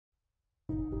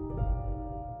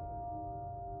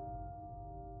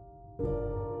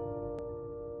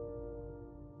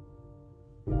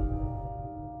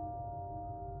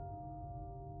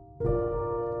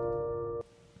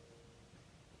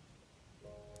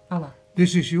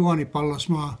This is Juhani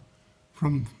Pallasmaa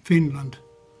from Finland.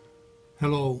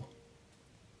 Hello.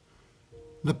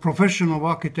 The profession of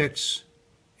architects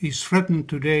is threatened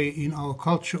today in our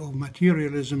culture of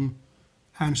materialism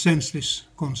and senseless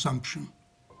consumption.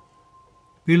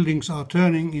 Buildings are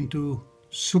turning into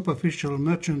superficial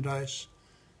merchandise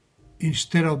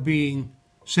instead of being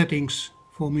settings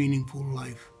for meaningful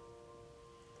life.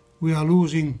 We are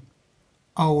losing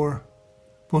our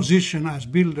position as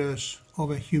builders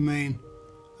of a humane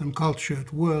and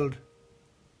cultured world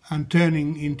and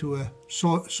turning into a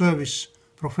service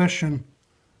profession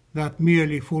that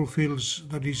merely fulfills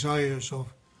the desires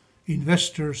of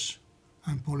investors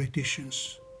and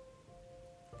politicians.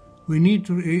 We need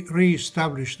to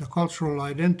re-establish the cultural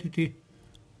identity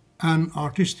and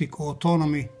artistic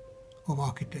autonomy of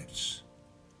architects.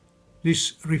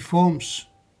 This reform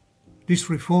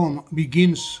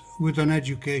begins with an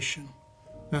education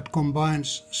that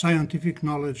combines scientific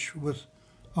knowledge with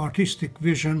artistic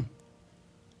vision,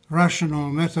 rational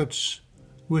methods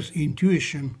with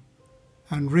intuition,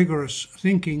 and rigorous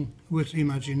thinking with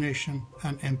imagination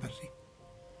and empathy.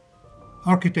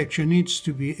 Architecture needs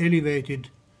to be elevated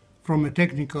from a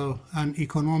technical and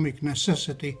economic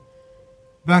necessity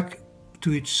back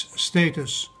to its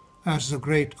status as the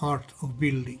great art of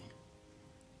building.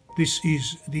 This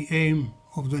is the aim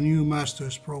of the new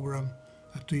master's program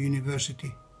at the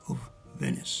University of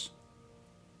Venice.